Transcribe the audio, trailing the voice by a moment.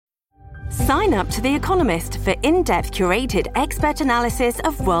Sign up to The Economist for in-depth curated expert analysis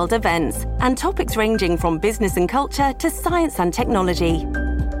of world events and topics ranging from business and culture to science and technology.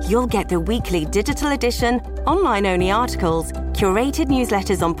 You'll get the weekly digital edition, online-only articles, curated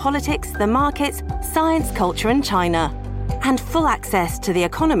newsletters on politics, the markets, science, culture and China, and full access to The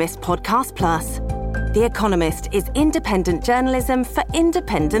Economist Podcast Plus. The Economist is independent journalism for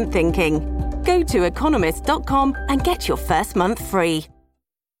independent thinking. Go to economist.com and get your first month free.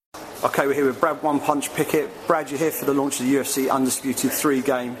 Okay, we're here with Brad One Punch Pickett. Brad, you're here for the launch of the UFC Undisputed 3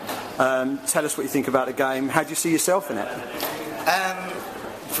 game. Tell us what you think about the game. How do you see yourself in it?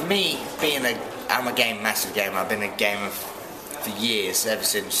 For me, I'm a massive gamer. I've been a gamer for years, ever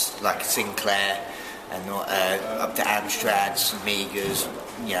since like Sinclair and up to Amstrads, Amigas,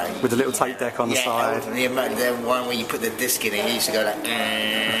 you know. With a little tape deck on the side. The one where you put the disc in, it used to go like,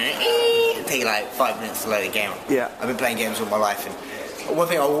 it'd take like 5 minutes to load a game. Yeah. I've been playing games all my life, and one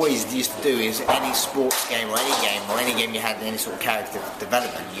thing I always used to do is any sports game or any game you had any sort of character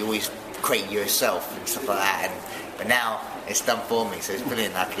development, you always create yourself and stuff like that. But now it's done for me, so it's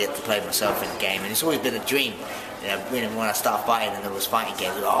brilliant. I get to play myself in a game, and it's always been a dream. You know, when I started fighting and there was fighting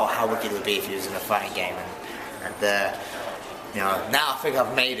games, how wicked it would be if he was in a fighting game. And you know, now I think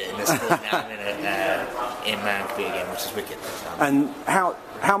I've made it in the sport. Now I'm in my computer game, which is wicked. And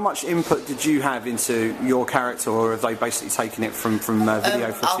how much input did you have into your character, or have they basically taken it from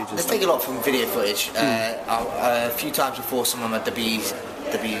video footage? They take a lot from video footage. A few times before some of my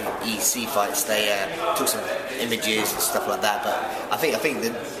WEC fights, they took some images and stuff like that. But I think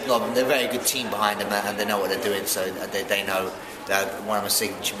they're a very good team behind them, and they know what they're doing. So they know that one of my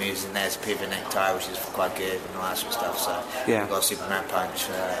signature moves in there is a pivot necktie, which is quite good and all that sort of stuff. So yeah, we've got a Superman punch,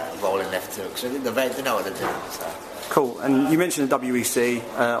 rolling left hook. So they know what they're doing. So. Cool. And you mentioned the WEC.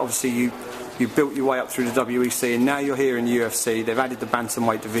 Obviously, you built your way up through the WEC, and now you're here in the UFC. They've added the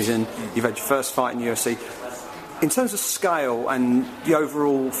bantamweight division. You've had your first fight in the UFC. In terms of scale and the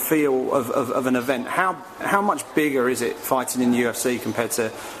overall feel of an event, how much bigger is it fighting in the UFC compared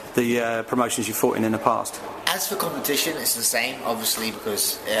to the promotions you fought in the past? As for competition, it's the same, obviously,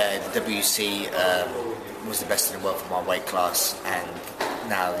 because the WEC was the best in the world for my weight class, and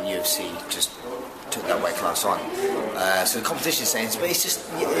now the UFC just took that weight class on. So the competition is the same, but it's just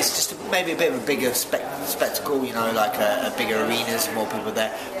maybe a bit of a bigger spectacle, you know, like a bigger arenas, more people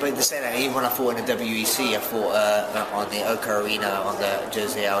there. But at the same time, even when I fought in the WEC, I fought on the Oka Arena on the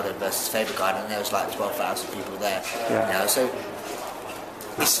Jersey Elder versus Faber Garden, and there was like 12,000 people there. Yeah. You know, so it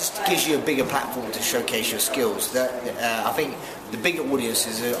just gives you a bigger platform to showcase your skills. I think the bigger audience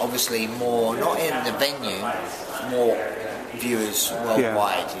is obviously more, not in the venue, more viewers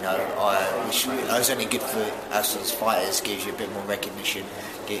worldwide, you know, which is only good for us as fighters, gives you a bit more recognition,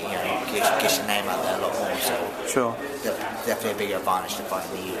 gets your name out there a lot more. So sure, definitely a bigger advantage to fight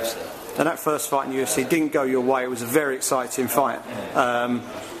in the UFC. And that first fight in the UFC didn't go your way. It was a very exciting fight.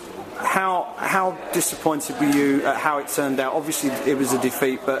 How disappointed were you at how it turned out? Obviously, it was a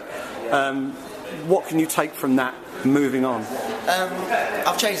defeat, but what can you take from that moving on?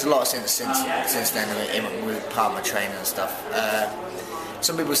 I've changed a lot since then with part of my training and stuff.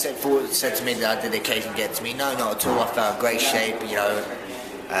 Some people said to me that I did occasionally get to me. No, not at all. I felt in great shape. You know,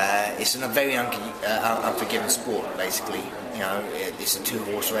 it's a very unforgiving sport, basically. You know, it's a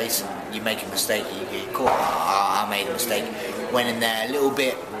 2-horse race, and you make a mistake, you get caught. I made a mistake. Went in there a little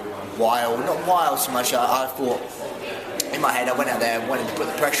bit wild, not wild so much. I thought in my head, I went out there and wanted to put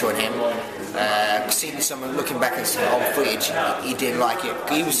the pressure on him. Seeing someone looking back at some old footage, he didn't like it.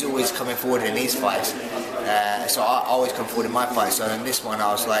 He was always coming forward in his fights, so I always come forward in my fights. So in this one,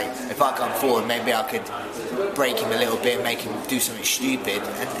 I was like, if I come forward, maybe I could break him a little bit, make him do something stupid.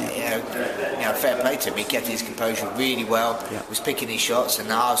 And you know, fair play to him. He kept his composure really well. Yeah. Was picking his shots,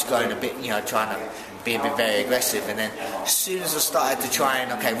 and I was going a bit, you know, trying to be a bit very aggressive. And then as soon as I started to try and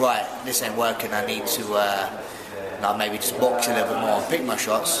this ain't working, I need to maybe just box a little bit more and pick my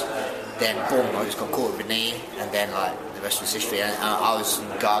shots. Then boom, I just got caught with a knee, and then the rest was history. And I was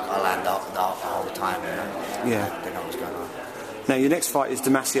gargoyle land the whole time. You know? Yeah. I didn't know what was going on. Now your next fight is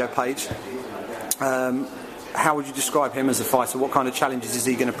Damasio Page. How would you describe him as a fighter? What kind of challenges is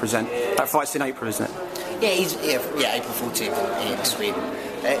he going to present? That fight's in April, isn't it? Yeah, April 14th in Sweden.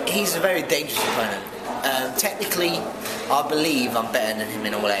 He's a very dangerous opponent. Technically, I believe I'm better than him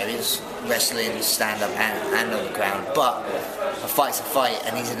in all areas, wrestling, stand-up and on the ground, but a fight's a fight,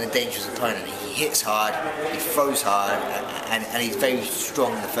 and he's a dangerous opponent. He hits hard, he throws hard, and he's very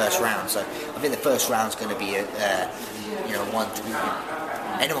strong in the first round. So I think the first round's going to be anyone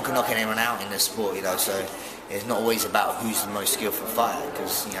can knock anyone out in this sport, so it's not always about who's the most skillful fighter,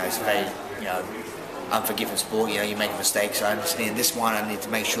 because it's a very unforgiving sport. You know, you make mistakes. I understand this one. I need to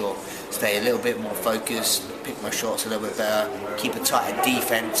make sure stay a little bit more focused, pick my shots a little bit better, keep a tighter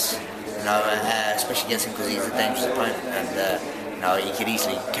defense. You know, especially against him because he's a dangerous opponent, and you know, he could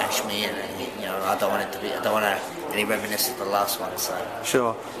easily catch me, and you know, I don't want any reminiscence of the last one. So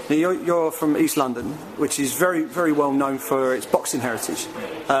sure. Now you're from East London, which is very, very well known for its boxing heritage.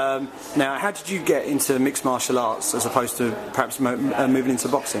 Now, how did you get into mixed martial arts as opposed to perhaps moving into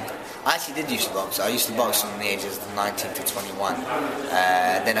boxing? I actually did used to box. I used to box from the ages of 19 to 21.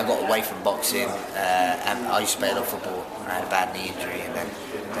 Then I got away from boxing, and I used to play a lot of football. I had a bad knee injury, and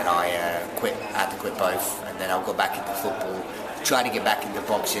then I quit. I had to quit both, and then I got back into football. Tried to get back into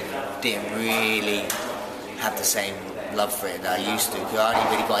boxing. Didn't really have the same love for it that I used to, because I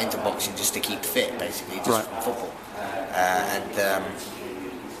only really got into boxing just to keep fit, basically, just from football. And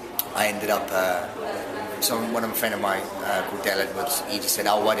I ended up. One of my friend of mine called Dale Edwards, he just said,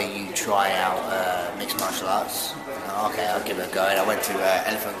 "Oh, why don't you try out mixed martial arts?" Okay, I'll give it a go. And I went to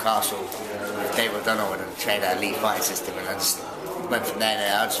Elephant Castle with David O'Donnell and trained at Elite Fighting System, and I just went from there.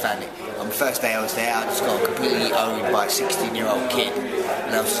 And I just found it. On the first day I was there, I just got completely owned by a 16-year-old kid,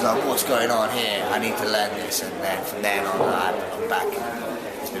 and I was just like, "What's going on here? I need to learn this." And then from there on, I'm back.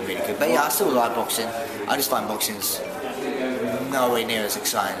 It's been really good. But yeah, I still like boxing. I just find boxing's nowhere near as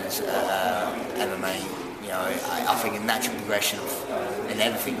exciting as MMA. You know, I think a natural progression in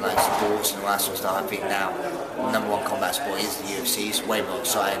everything like sports and all that sort of stuff. I think now the number one combat sport is the UFC. It's way more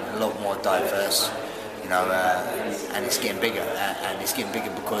exciting, a lot more diverse, you know, and it's getting bigger. And it's getting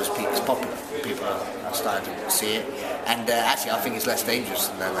bigger because it's popular. People are starting to see it. And actually, I think it's less dangerous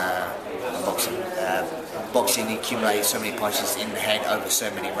than boxing. Boxing, you accumulate so many punches in the head over so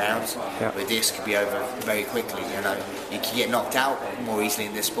many rounds. Yeah. But this could be over very quickly. You know, you can get knocked out more easily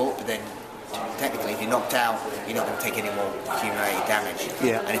in this sport, but then technically, if you're knocked out, you're not going to take any more accumulated damage.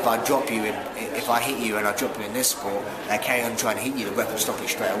 Yeah. And if I hit you and I drop you in this sport, and I carry on trying to hit you, the ref will stop it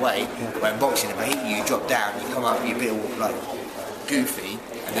straight away. Yeah. Where in boxing, if I hit you, you drop down, you come up, you're a bit all, like goofy,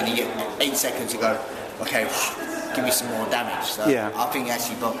 and then you get 8 seconds to go, okay, give me some more damage. So yeah. I think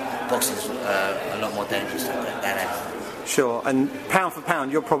actually boxing is a lot more dangerous than anything. Sure, and pound for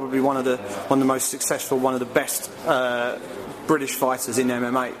pound, you're probably one of the most successful, one of the best British fighters in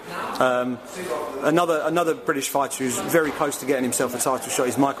MMA. Another British fighter who's very close to getting himself a title shot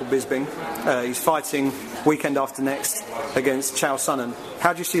is Michael Bisping. He's fighting weekend after next against Chael Sonnen.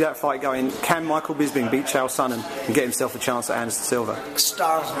 How do you see that fight going? Can Michael Bisping beat Chael Sonnen and get himself a chance at Anderson Silva?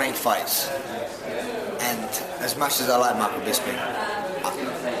 Styles make fights, and as much as I like Michael Bisping,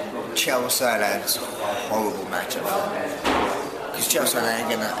 Chael Sonnen's a horrible matchup for him. Because Chael Sonnen ain't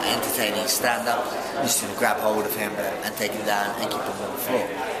going to entertain him, stand up, just grab hold of him and take him down and keep him on the floor.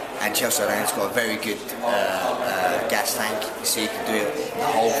 And Chael Sonnen's got a very good gas tank, so you can do it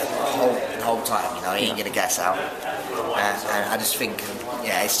the whole time. You know, he ain't going to gas out. And I just think,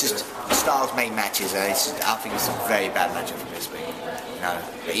 yeah, it's just styles make matches, and I think it's a very bad matchup for Bisping. You know,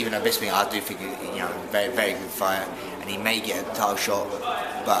 but even though Bisping, I do think, you know, very, very good fighter, and he may get a title shot,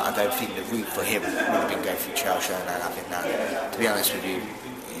 but I don't think the route for him would have been going through Chael Sonnen. I think that, to be honest with you,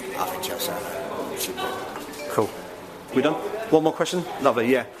 I think Chael Sonnen should win. Cool. We done? One more question? Lovely,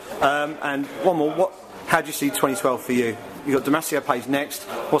 yeah. And one more. How do you see 2012 for you? You've got Damasio Page next.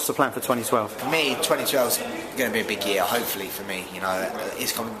 What's the plan for 2012? For me, 2012 is going to be a big year, hopefully, for me. You know,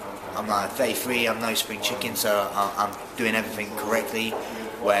 it's coming. I'm 33, I'm no spring chicken, so I'm doing everything correctly,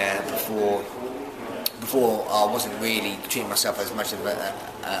 where before I wasn't really treating myself as much of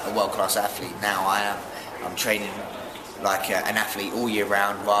a world-class athlete. Now I'm training like an athlete all year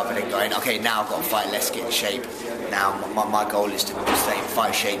round, rather than going, okay, now I've got to fight, let's get in shape. Now my goal is to stay in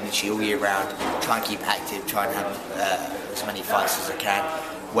fight shape literally all year round, try and keep active, try and have as many fights as I can.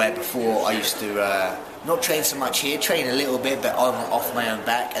 Where before I used to not train so much here, train a little bit, but off my own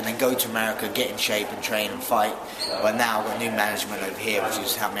back, and then go to America, get in shape and train and fight. But now I've got new management over here, which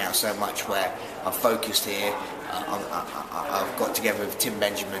has helped me out so much, where I'm focused here. I've got together with Tim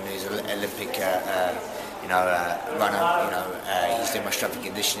Benjamin, who's an Olympic runner. He's doing my strength and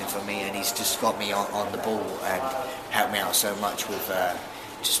conditioning for me, and he's just got me on the ball and helped me out so much with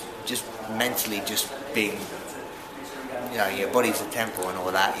just mentally just being, you know, your body's a temple and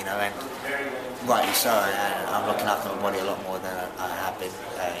all that, you know, and rightly so. And I'm looking after my body a lot more than I have been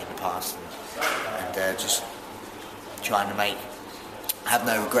in the past, and just trying to have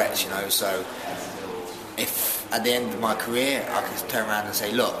no regrets, you know. So if at the end of my career I can turn around and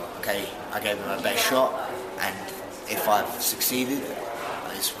say, look, okay, I gave it my best shot, and if I've succeeded,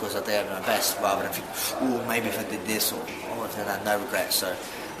 it's because I did my best, rather than think, oh, maybe if I did this, or if I had no regrets. So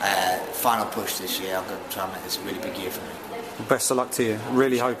final push this year, I'm going to try and make this a really big year for me. Best of luck to you.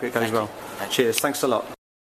 Really hope it goes well. Cheers. Thanks a lot.